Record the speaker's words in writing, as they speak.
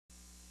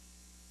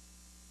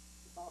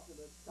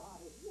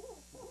Scotty.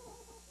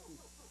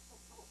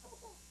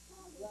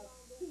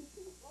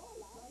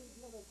 Scotty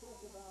gave a kiss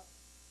about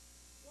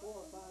 4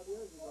 or 5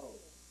 years ago.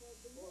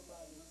 4 or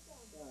 5 years.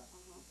 Yeah,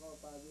 4 or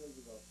 5 years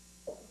ago.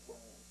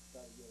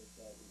 Scotty gave us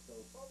that. So,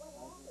 well, what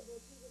happened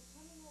is he was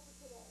coming over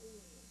to that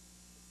reunion.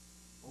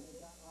 And he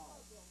got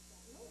lost.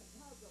 No, his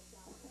car broke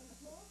down. And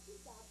Nancy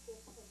got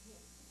this from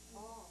him.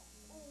 Oh.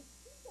 And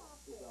she got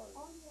this.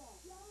 Oh, yeah.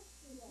 Just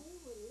as we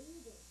were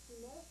leaving, she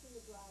met us in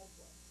the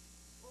driveway.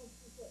 And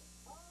she said,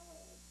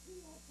 oh, she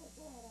left her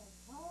dad on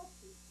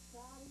coffee.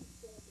 Scotty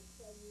said to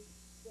tell you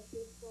that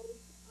this goes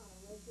on a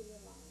regular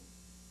line.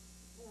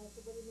 And I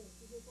said, what do you mean?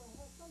 She said, well, it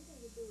has something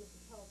to do with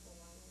the telephone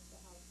line at the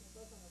house. And it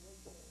goes on a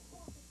regular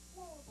line.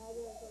 I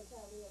there goes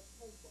that real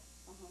paper.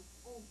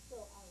 And so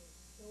I was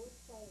so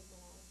excited when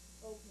I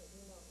opened it,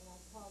 you know, and I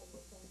called him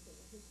essentially.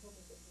 And he told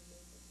me that he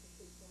made it to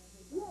see when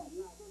he yeah,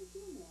 he sent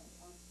in there.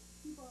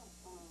 People,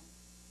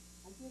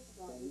 I guess,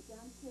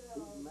 John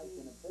Carroll. He's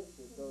making a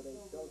picture so they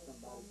show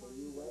somebody. Can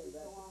you wave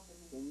at him?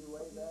 Can you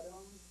wave at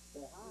him?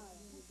 Say hi.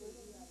 And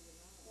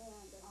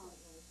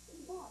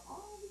he bought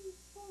all these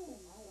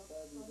things. Hi,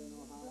 Cousin in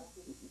Ohio.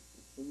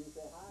 Can you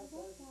say hi,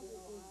 Cousin in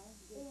Ohio?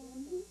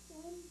 And he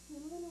sent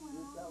fiddling around.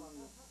 You tell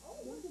him.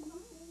 Making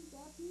these things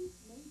up. He's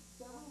made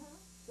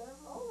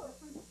several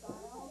different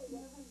styles and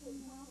everything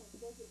else.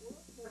 Does it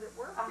work? But it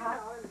worked, you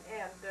know,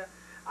 and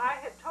I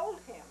had told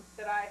him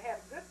that I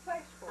had a good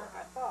place for it,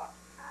 I thought.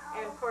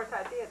 And of course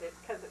I did it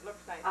because it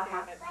looks nice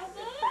and it tastes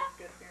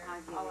good here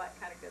and all that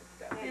kind of good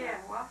stuff. Yeah,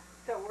 well,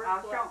 so we're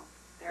I'll show them.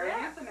 They're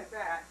using it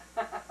back.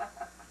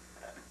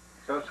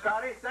 So,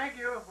 Scotty, thank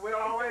you. We'll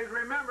always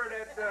remember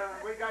that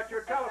we got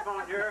your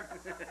telephone here.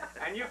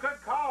 And you could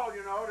call,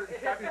 you know,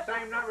 it's got the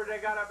same number they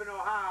got up in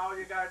Ohio. All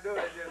you got to do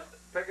is just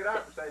pick it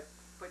up and say,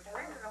 Put your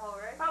finger in the hole,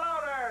 right? hello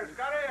there,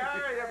 Scotty. How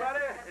are you,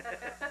 buddy?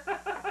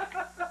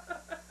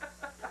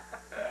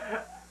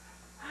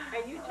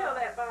 And you tell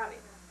that Bonnie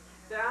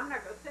that I'm not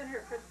going to send her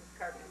a Christmas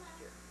card next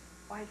year.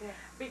 Why that?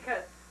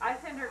 Because I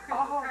send her a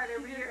Christmas card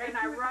every year, and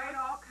I write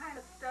all kind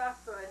of stuff,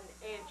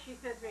 and she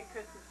sends me a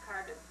Christmas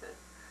card that says,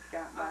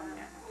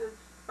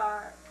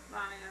 inspire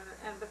Bonnie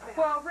and the family.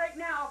 Well, right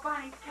now,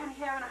 Bonnie's kind of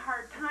having a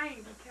hard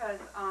time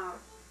because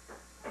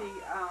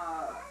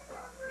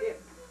the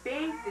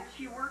bank that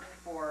she works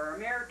for,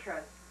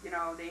 Ameritrust, you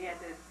know, they had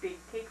this big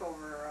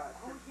takeover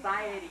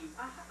society.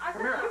 I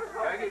Come here, thought she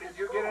was Maggie, did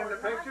you get in the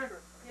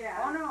picture?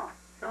 Yeah. Oh no.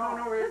 Come on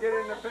over here, get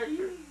in the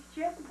picture.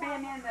 She hasn't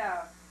been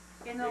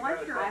in the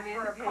lunchroom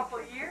for a couple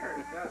of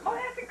years. Oh,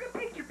 that's a good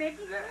picture,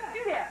 Becky. Yeah.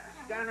 Do that.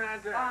 Stand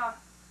right there.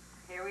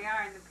 Here we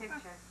are in the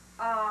picture.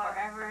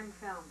 Forever in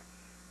film.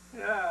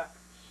 Yeah.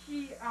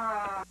 She,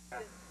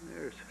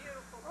 There's.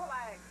 beautiful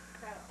flag.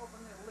 gotta open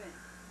the lid.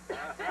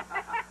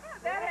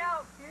 That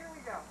helps. Here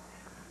we go.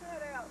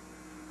 That helps.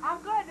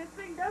 I'm glad this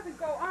thing doesn't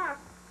go off.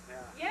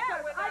 Yeah,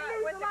 with I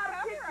use with a the lot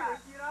of cover pictures,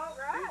 up. you know.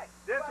 Right.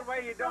 This way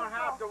you don't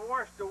have to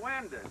wash the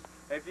windows.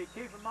 If you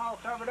keep them all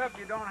covered up,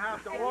 you don't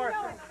have to And wash you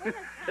know, them. in the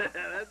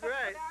wintertime, That's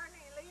right.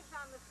 Darnay leaves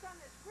on the sun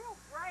is real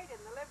bright in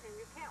the living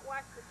room. You can't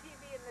watch the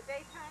TV in the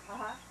daytime.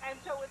 And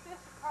so with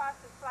this across,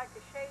 it's like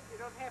a shade. You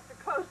don't have to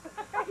close the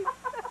face.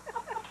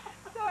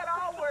 So it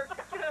all works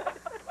good.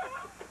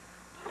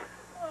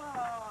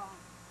 Oh.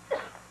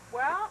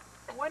 Well,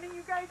 when are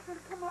you guys going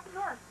to come up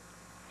north?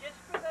 Just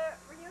for the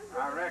reunion.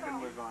 I reckon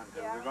we're going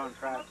to. Yeah, We're going to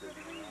try to.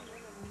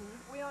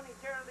 we only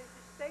generally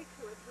just stay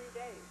 2 or 3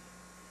 days.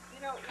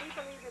 You know, we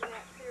believe in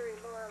that theory,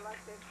 Laura,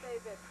 like they say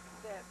that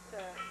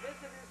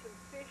visitors and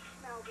fish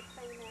smell the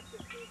same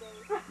after 3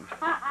 days.